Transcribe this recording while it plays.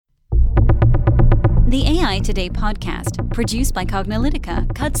The AI Today podcast, produced by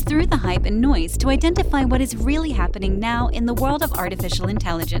Cognilytica, cuts through the hype and noise to identify what is really happening now in the world of artificial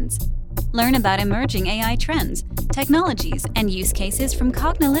intelligence. Learn about emerging AI trends, technologies, and use cases from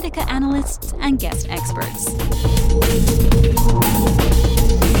Cognilytica analysts and guest experts.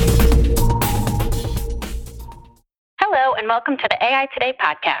 Hello, and welcome to the AI Today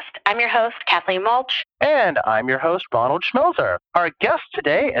podcast. I'm your host, Kathleen Mulch. And I'm your host, Ronald Schmelzer. Our guest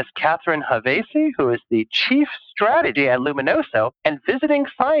today is Catherine Havasi, who is the Chief Strategy at Luminoso and visiting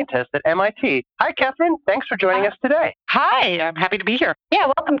scientist at MIT. Hi, Catherine. Thanks for joining us today. Hi, I'm happy to be here.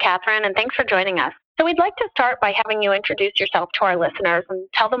 Yeah, welcome, Catherine, and thanks for joining us. So we'd like to start by having you introduce yourself to our listeners and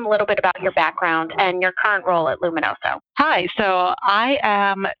tell them a little bit about your background and your current role at Luminoso. Hi, so I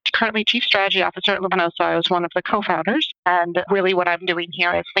am currently Chief Strategy Officer at Luminoso. I was one of the co-founders, and really what I'm doing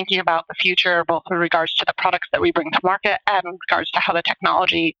here is thinking about the future, both in regards to the products that we bring to market and in regards to how the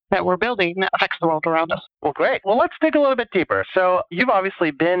technology that we're building affects the world around us. Well, great. Well, let's dig a little bit deeper. So you've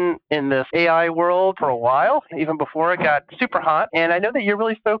obviously been in this AI world for a while, even before it got super hot, and I know that you're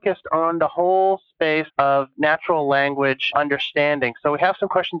really focused on the whole space of natural language understanding. So we have some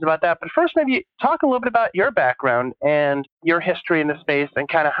questions about that. But first, maybe talk a little bit about your background and your history in the space and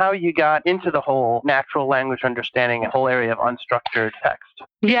kind of how you got into the whole natural language understanding, whole area of unstructured text.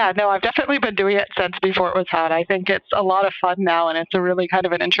 Yeah, no, I've definitely been doing it since before it was hot. I think it's a lot of fun now, and it's a really kind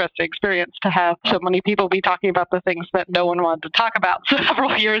of an interesting experience to have so many people be talking about the things that no one wanted to talk about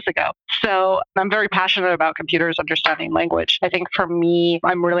several years ago. So I'm very passionate about computers understanding language. I think for me,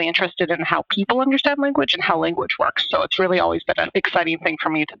 I'm really interested in how people understand language and how language works. So it's really always been an exciting thing for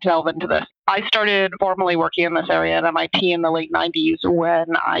me to delve into this. I started formally working in this area at MIT in the late 90s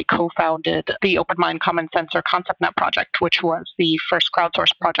when I co-founded the OpenMind Common Sense or ConceptNet project, which was the first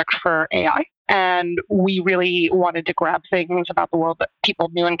crowdsourced project for AI. And we really wanted to grab things about the world that people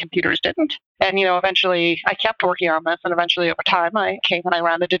knew and computers didn't. And, eventually I kept working on this. And eventually over time, I came and I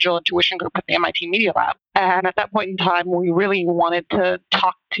ran the digital intuition group at the MIT Media Lab. And at that point in time, we really wanted to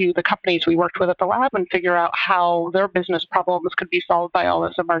talk to the companies we worked with at the lab and figure out how their business problems could be solved by all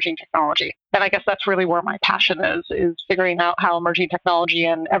this emerging technology. And I guess that's really where my passion is figuring out how emerging technology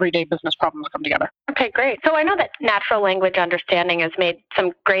and everyday business problems come together. Okay, great. So I know that natural language understanding has made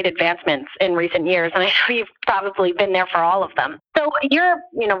some great advancements in recent years, and I know you've probably been there for all of them. So you're,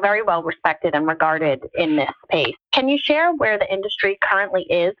 very well respected and regarded in this space. Can you share where the industry currently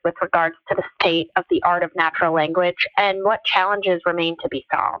is with regards to the state of the art of natural language and what challenges remain to be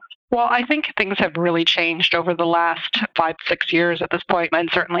solved? Well, I think things have really changed over the last 5-6 years at this point, and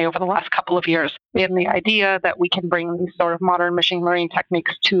certainly over the last couple of years, in the idea that we can bring these sort of modern machine learning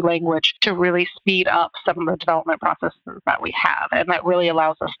techniques to language to really speed up some of the development processes that we have. And that really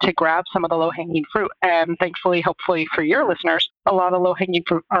allows us to grab some of the low-hanging fruit. And thankfully, hopefully for your listeners, a lot of low-hanging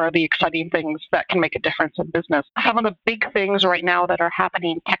fruit are the exciting things that can make a difference in business. Some of the big things right now that are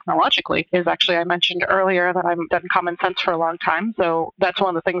happening technologically is actually, I mentioned earlier that I've done Common Sense for a long time. So that's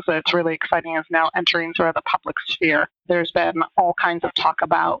one of the things that's really exciting is now entering sort of the public sphere. There's been all kinds of talk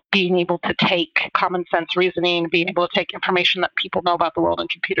about being able to take common sense reasoning, being able to take information that people know about the world and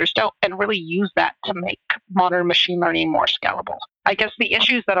computers don't, and really use that to make modern machine learning more scalable. I guess the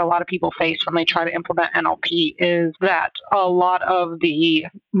issues that a lot of people face when they try to implement NLP is that a lot of the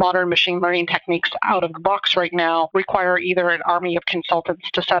modern machine learning techniques out of the box right now require either an army of consultants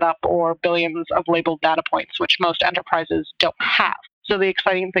to set up or billions of labeled data points, which most enterprises don't have. So the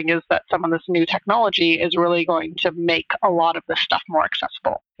exciting thing is that some of this new technology is really going to make a lot of this stuff more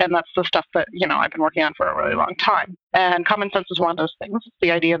accessible. And that's the stuff that, I've been working on for a really long time. And Common Sense is one of those things. It's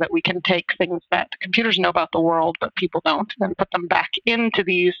the idea that we can take things that computers know about the world, but people don't, and put them back into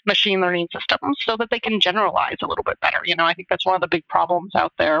these machine learning systems so that they can generalize a little bit better. I think that's one of the big problems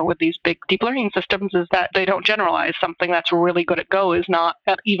out there with these big deep learning systems is that they don't generalize. Something that's really good at Go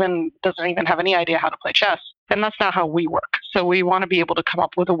doesn't even have any idea how to play chess. And that's not how we work. So we want to be able to come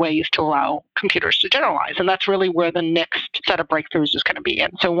up with ways to allow computers to generalize. And that's really where the next set of breakthroughs is going to be.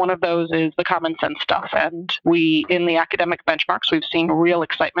 And so one of those is the common sense stuff. And we, in the academic benchmarks, we've seen real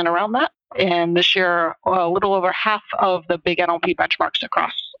excitement around that. And this year, a little over half of the big NLP benchmarks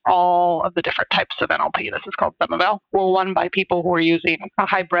across all of the different types of NLP, this is called SumML, were won by people who are using a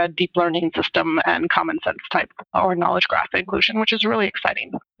hybrid deep learning system and common sense type or knowledge graph inclusion, which is really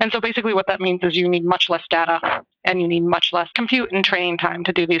exciting. And so basically what that means is you need much less data and you need much less compute and training time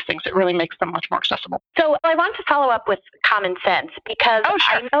to do these things. It really makes them much more accessible. So I want to follow up with common sense because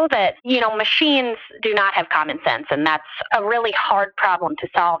I know that, machines do not have common sense, and that's a really hard problem to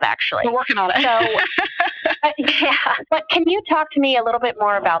solve, actually. We're working on it. So, yeah. But can you talk to me a little bit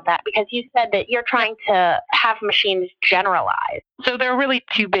more about that? Because you said that you're trying to have machines generalize. So there are really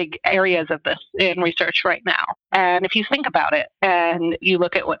two big areas of this in research right now. And if you think about it and you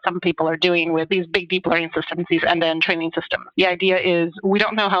look at what some people are doing with these big deep learning systems, these end-to-end training systems, the idea is we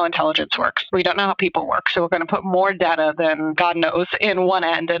don't know how intelligence works. We don't know how people work. So we're going to put more data than God knows in one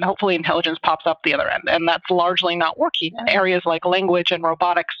end, and hopefully intelligence pops up the other end. And that's largely not working in areas like language and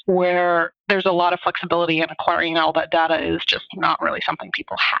robotics, where there's a lot of flexibility, and acquiring all that data is just not really something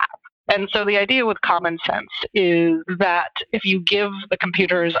people have. And so the idea with common sense is that if you give the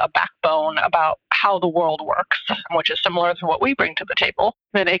computers a backbone about how the world works, which is similar to what we bring to the table,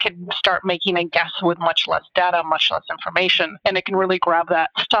 then it can start making a guess with much less data, much less information, and it can really grab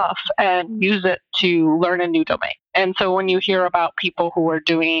that stuff and use it to learn a new domain. And so when you hear about people who are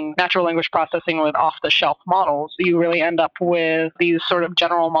doing natural language processing with off-the-shelf models, you really end up with these sort of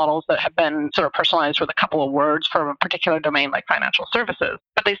general models that have been sort of personalized with a couple of words from a particular domain like financial services.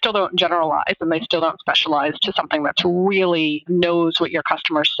 But they still don't generalize, and they still don't specialize to something that's really knows what your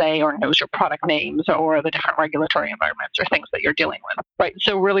customers say or knows your product names or the different regulatory environments or things that you're dealing with, right?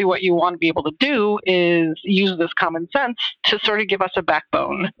 So really what you want to be able to do is use this common sense to sort of give us a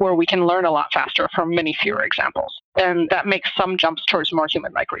backbone where we can learn a lot faster from many fewer examples. And that makes some jumps towards more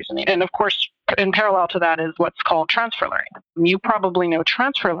human-like reasoning. And of course, in parallel to that is what's called transfer learning. You probably know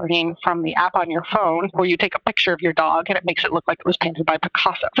transfer learning from the app on your phone where you take a picture of your dog and it makes it look like it was painted by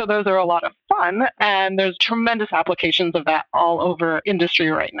Picasso. So those are a lot of fun, and there's tremendous applications of that all over industry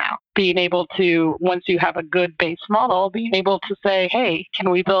right now. Being able to, once you have a good base model, being able to say, hey, can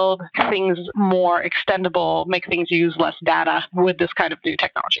we build things more extendable, make things use less data with this kind of new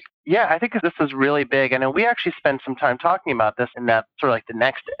technology? Yeah, I think this is really big. And we actually spent some time talking about this in that sort of like the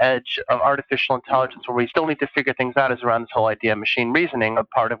next edge of artificial intelligence, where we still need to figure things out, is around this whole idea of machine reasoning, a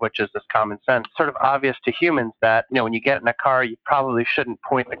part of which is this common sense. It's sort of obvious to humans that, when you get in a car, you probably shouldn't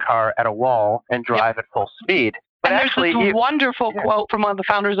point the car at a wall and drive at full speed. But and actually, there's this wonderful quote from one of the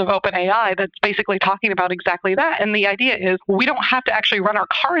founders of OpenAI that's basically talking about exactly that. And the idea is we don't have to actually run our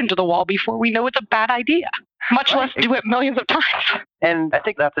car into the wall before we know it's a bad idea, much less do it millions of times. And I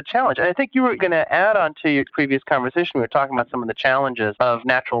think that's a challenge. And I think you were going to add on to your previous conversation. We were talking about some of the challenges of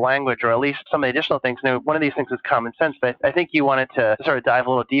natural language, or at least some of the additional things. One of these things is common sense, but I think you wanted to sort of dive a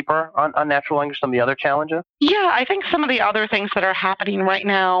little deeper on natural language, some of the other challenges. Yeah, I think some of the other things that are happening right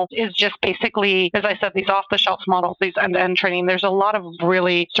now is just basically, as I said, these off-the-shelf models, these end-to-end training. There's a lot of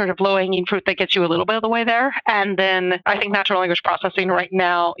really sort of low-hanging fruit that gets you a little bit of the way there. And then I think natural language processing right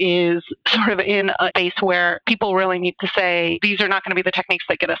now is sort of in a space where people really need to say, these are not going to be the techniques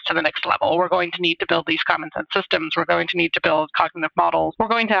that get us to the next level. We're going to need to build these common sense systems. We're going to need to build cognitive models. We're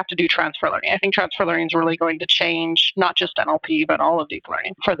going to have to do transfer learning. I think transfer learning is really going to change not just NLP, but all of deep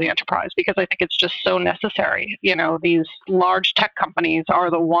learning for the enterprise, because I think it's just so necessary. These large tech companies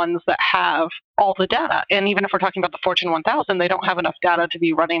are the ones that have all the data. And even if we're talking about the Fortune 1000, they don't have enough data to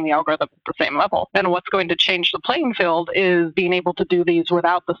be running the algorithm at the same level. And what's going to change the playing field is being able to do these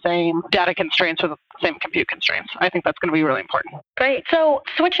without the same data constraints or the same compute constraints. I think that's going to be really important. Great. So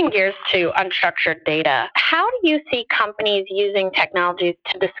switching gears to unstructured data, how do you see companies using technologies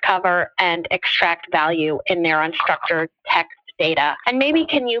to discover and extract value in their unstructured text data? And maybe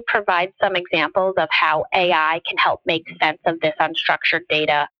can you provide some examples of how AI can help make sense of this unstructured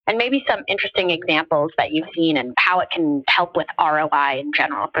data, and maybe some interesting examples that you've seen and how it can help with ROI in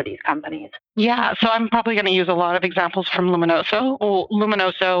general for these companies? Yeah, so I'm probably going to use a lot of examples from Luminoso. Well,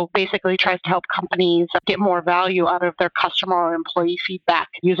 Luminoso basically tries to help companies get more value out of their customer or employee feedback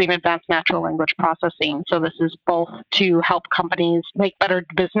using advanced natural language processing. So this is both to help companies make better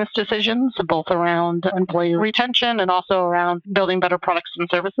business decisions, both around employee retention and also around building better products and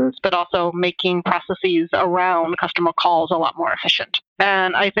services, but also making processes around customer calls a lot more efficient.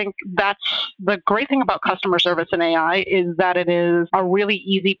 And I think that's the great thing about customer service in AI, is that it is a really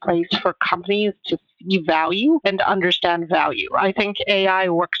easy place for companies to see value and to understand value. I think AI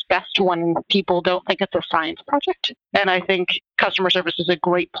works best when people don't think it's a science project. And I think customer service is a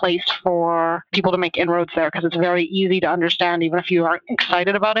great place for people to make inroads there, because it's very easy to understand, even if you aren't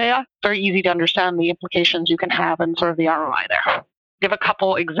excited about AI, very easy to understand the implications you can have and sort of the ROI there. Give a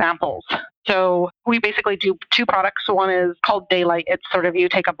couple examples. So we basically do two products. One is called Daylight. It's sort of, you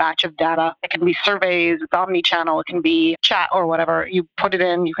take a batch of data. It can be surveys, it's omni-channel, it can be chat or whatever. You put it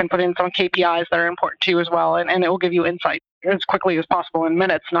in, you can put in some KPIs that are important to you as well, and it will give you insight as quickly as possible in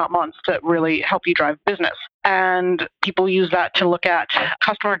minutes, not months, to really help you drive business. And people use that to look at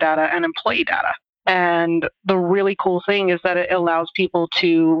customer data and employee data. And the really cool thing is that it allows people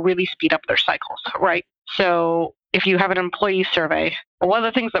to really speed up their cycles, right? So if you have an employee survey One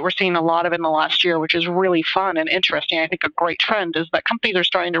of the things that we're seeing a lot of in the last year, which is really fun and interesting, I think a great trend, is that companies are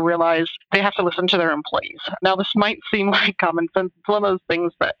starting to realize they have to listen to their employees. Now, this might seem like common sense. It's one of those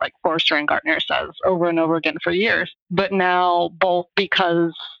things that like Forrester and Gartner says over and over again for years. But now, both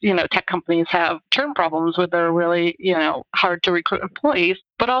because, tech companies have churn problems with their really, hard to recruit employees,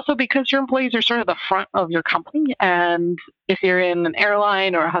 but also because your employees are sort of the front of your company. And if you're in an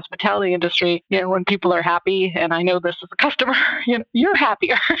airline or a hospitality industry, when people are happy, and I know this as a customer, you're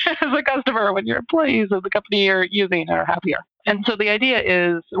happier as a customer when your employees of the company you're using are happier. And so the idea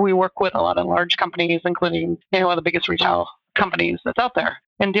is we work with a lot of large companies, including one of the biggest retail companies that's out there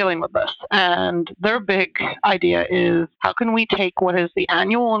in dealing with this. And their big idea is, how can we take what is the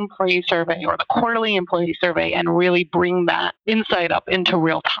annual employee survey or the quarterly employee survey and really bring that insight up into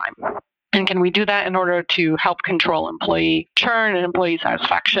real time? And can we do that in order to help control employee churn and employee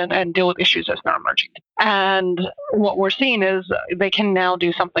satisfaction and deal with issues as they're emerging? And what we're seeing is they can now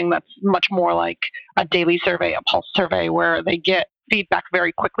do something that's much more like a daily survey, a pulse survey, where they get feedback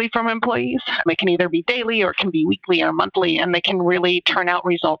very quickly from employees. It can either be daily or it can be weekly or monthly, and they can really turn out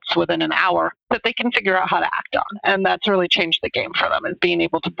results within an hour that they can figure out how to act on. And that's really changed the game for them, is being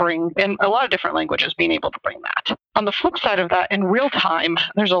able to bring, in a lot of different languages, being able to bring that. On the flip side of that, in real time,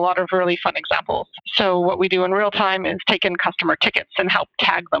 there's a lot of really fun examples. So what we do in real time is take in customer tickets and help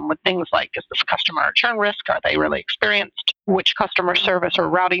tag them with things like, is this customer at churn risk? Are they really experienced? Which customer service or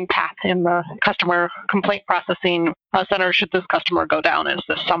routing path in the customer complaint processing center should this customer go down? Is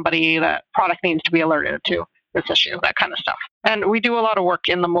this somebody that product needs to be alerted to this issue? That kind of stuff. And we do a lot of work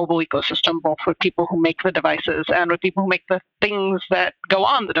in the mobile ecosystem, both with people who make the devices and with people who make the things that go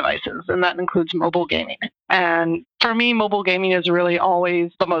on the devices, and that includes mobile gaming. And for me, mobile gaming is really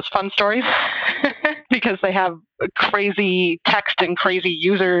always the most fun stories because they have crazy text and crazy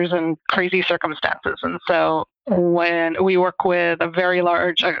users and crazy circumstances. And so when we work with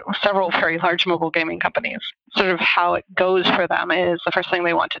several very large mobile gaming companies, sort of how it goes for them is the first thing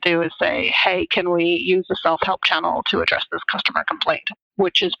they want to do is say, hey, can we use the self-help channel to address this customer complaint?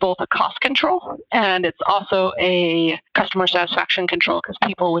 Which is both a cost control and it's also a customer satisfaction control, because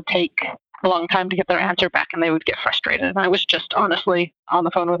people would take a long time to get their answer back and they would get frustrated. And I was just honestly on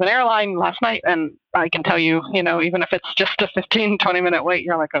the phone with an airline last night, and I can tell you, even if it's just a 15, 20-minute wait,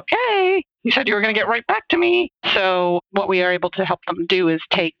 you're like, okay, you said you were going to get right back to me. So what we are able to help them do is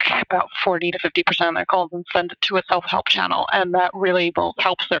take about 40 to 50% of their calls and send it to a self-help channel. And that really both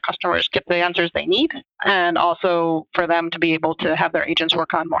helps their customers get the answers they need, and also for them to be able to have their agents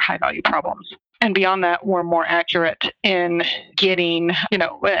work on more high-value problems. And beyond that, we're more accurate in getting,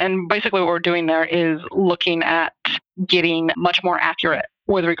 and basically what we're doing there is looking at getting much more accurate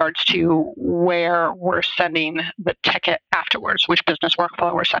with regards to where we're sending the ticket afterwards, which business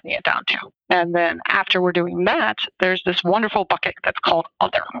workflow we're sending it down to. And then after we're doing that, there's this wonderful bucket that's called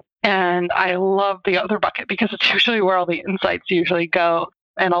Other. And I love the Other bucket because it's usually where all the insights usually go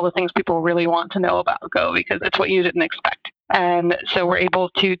and all the things people really want to know about go, because it's what you didn't expect. And so we're able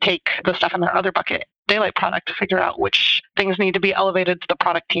to take the stuff in their Other bucket, Daylight product, to figure out which things need to be elevated to the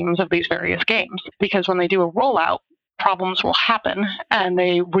product teams of these various games. Because when they do a rollout, problems will happen, and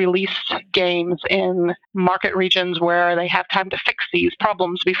they release games in market regions where they have time to fix these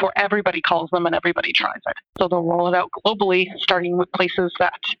problems before everybody calls them and everybody tries it. So they'll roll it out globally, starting with places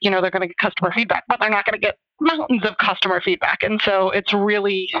that, they're going to get customer feedback, but they're not going to get mountains of customer feedback. And so it's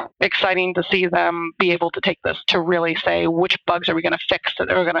really exciting to see them be able to take this to really say, which bugs are we going to fix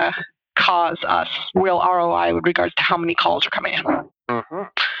that are going to cause us real ROI with regards to how many calls are coming in. Mm-hmm.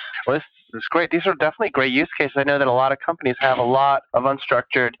 Well, this is great. These are definitely great use cases. I know that a lot of companies have a lot of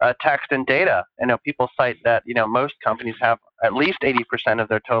unstructured text and data. I know people cite that, most companies have at least 80% of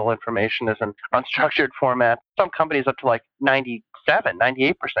their total information is in unstructured format. Some companies up to like 98%.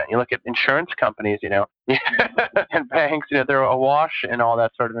 You look at insurance companies, and banks, they're awash in all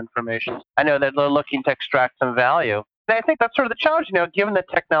that sort of information. I know that they're looking to extract some value. And I think that's sort of the challenge, given that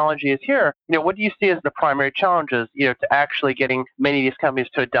technology is here, what do you see as the primary challenges, to actually getting many of these companies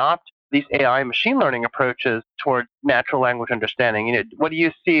to adopt these AI machine learning approaches toward natural language understanding? What do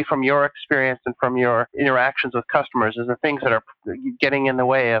you see from your experience and from your interactions with customers as the things that are getting in the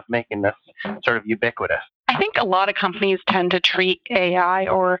way of making this sort of ubiquitous? I think a lot of companies tend to treat AI,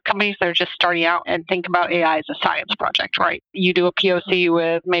 or companies that are just starting out, and think about AI as a science project, right? You do a POC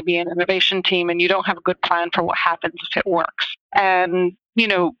with maybe an innovation team and you don't have a good plan for what happens if it works. And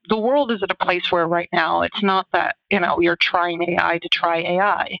the world is at a place where right now it's not that, you're trying AI to try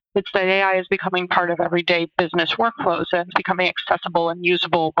AI. It's that AI is becoming part of everyday business workflows, and it's becoming accessible and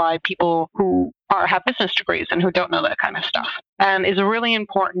usable by people who have business degrees and who don't know that kind of stuff. And it's really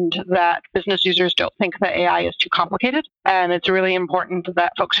important that business users don't think that AI is too complicated. And it's really important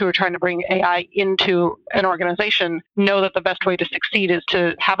that folks who are trying to bring AI into an organization know that the best way to succeed is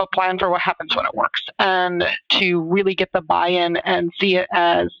to have a plan for what happens when it works and to really get the buy-in and see it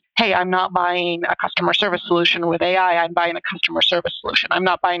as, hey, I'm not buying a customer service solution with AI, I'm buying a customer service solution. I'm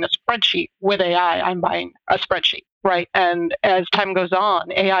not buying a spreadsheet with AI, I'm buying a spreadsheet, right? And as time goes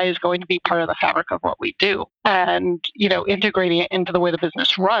on, AI is going to be part of the fabric of what we do. And, integrating it into the way the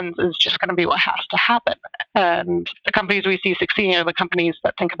business runs is just going to be what has to happen. And the companies we see succeeding are the companies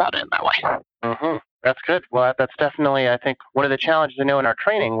that think about it in that way. Mm-hmm. That's good. Well, that's definitely, I think, one of the challenges I know in our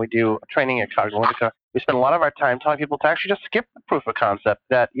training. We do training at Cognilytica. We spend a lot of our time telling people to actually just skip the proof of concept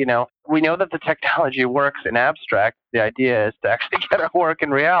that, we know that the technology works in abstract. The idea is to actually get it work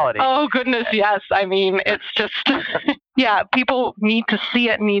in reality. Oh, goodness, yes. I mean, it's just, people need to see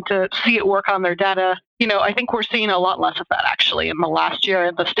it work on their data. I think we're seeing a lot less of that actually in the last year.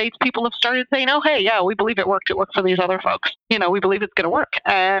 In the States, people have started saying, oh, hey, yeah, we believe it worked. It worked for these other folks. We believe it's going to work.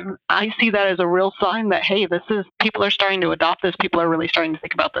 And I see that as a real sign that, hey, people are starting to adopt this. People are really starting to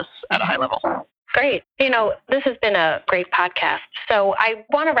think about this at a high level. Great. This has been a great podcast. So I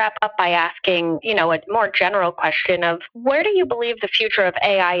want to wrap up by asking, a more general question of where do you believe the future of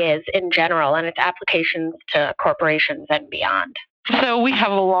AI is in general and its applications to corporations and beyond? So we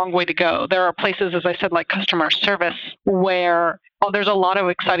have a long way to go. There are places, as I said, like customer service, where there's a lot of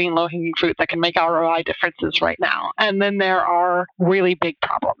exciting low-hanging fruit that can make ROI differences right now. And then there are really big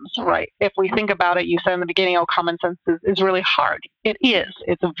problems, right? If we think about it, you said in the beginning, common sense is really hard. It is.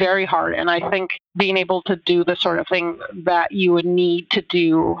 It's very hard. And I think being able to do the sort of thing that you would need to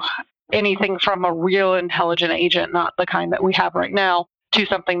do anything from a real intelligent agent, not the kind that we have right now, to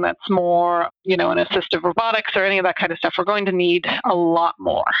something that's more, an assistive robotics or any of that kind of stuff, we're going to need a lot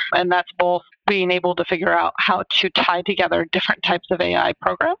more. And that's both being able to figure out how to tie together different types of AI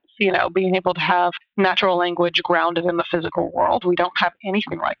programs, being able to have natural language grounded in the physical world. We don't have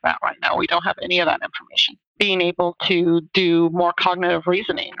anything like that right now. We don't have any of that information. Being able to do more cognitive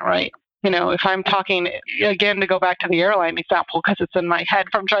reasoning, right? If I'm talking, again, to go back to the airline example, because it's in my head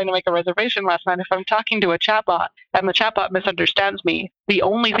from trying to make a reservation last night, if I'm talking to a chatbot and the chatbot misunderstands me, the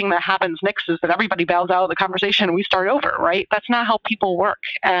only thing that happens next is that everybody bows out of the conversation and we start over, right? That's not how people work.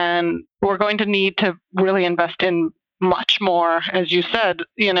 And we're going to need to really invest in much more, as you said,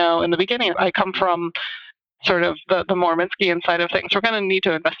 in the beginning. I come from sort of the more Minskian side of things. We're going to need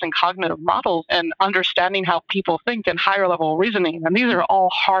to invest in cognitive models and understanding how people think and higher level reasoning. And these are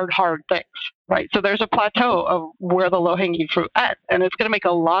all hard things, right? So there's a plateau of where the low-hanging fruit at, and it's going to make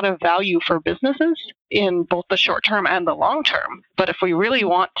a lot of value for businesses in both the short term and the long term. But if we really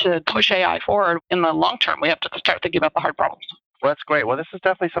want to push AI forward in the long term, we have to start thinking about the hard problems. Well, that's great. Well, this is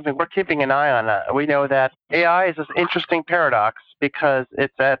definitely something we're keeping an eye on. We know that AI is this interesting paradox because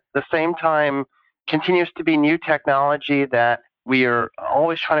it's at the same time continues to be new technology that we are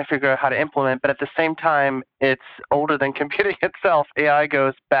always trying to figure out how to implement, but at the same time, it's older than computing itself. AI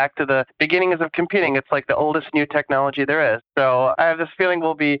goes back to the beginnings of computing. It's like the oldest new technology there is. So I have this feeling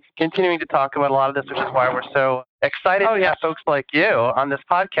we'll be continuing to talk about a lot of this, which is why we're so excited to have folks like you on this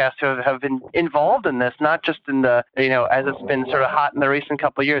podcast who have been involved in this, not just in the, as it's been sort of hot in the recent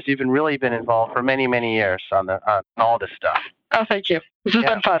couple of years. You've really been involved for many, many years on all this stuff. Oh, thank you. This has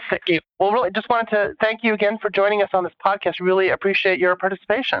been fun. Thank you. Well, really, just wanted to thank you again for joining us on this podcast. Really appreciate your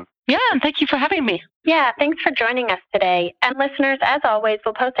participation. Yeah, and thank you for having me. Yeah, thanks for joining us today. And listeners, as always,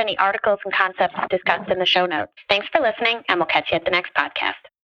 we'll post any articles and concepts discussed in the show notes. Thanks for listening, and we'll catch you at the next podcast.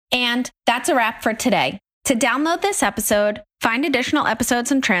 And that's a wrap for today. To download this episode, find additional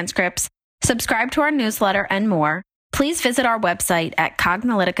episodes and transcripts, subscribe to our newsletter, and more, please visit our website at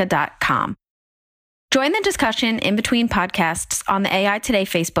cognilytica.com. Join the discussion in between podcasts on the AI Today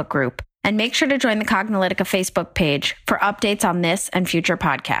Facebook group, and make sure to join the Cognilytica Facebook page for updates on this and future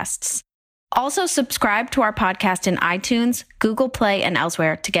podcasts. Also, subscribe to our podcast in iTunes, Google Play, and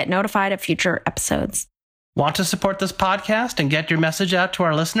elsewhere to get notified of future episodes. Want to support this podcast and get your message out to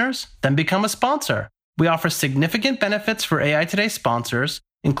our listeners? Then become a sponsor. We offer significant benefits for AI Today sponsors,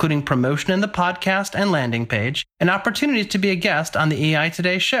 including promotion in the podcast and landing page, and opportunities to be a guest on the AI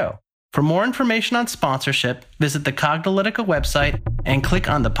Today show. For more information on sponsorship, visit the Cognilytica website and click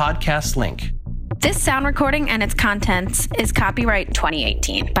on the podcast link. This sound recording and its contents is copyright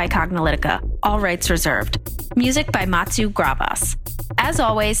 2018 by Cognilytica, all rights reserved. Music by Matsu Gravas. As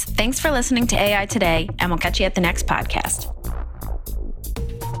always, thanks for listening to AI Today, and we'll catch you at the next podcast.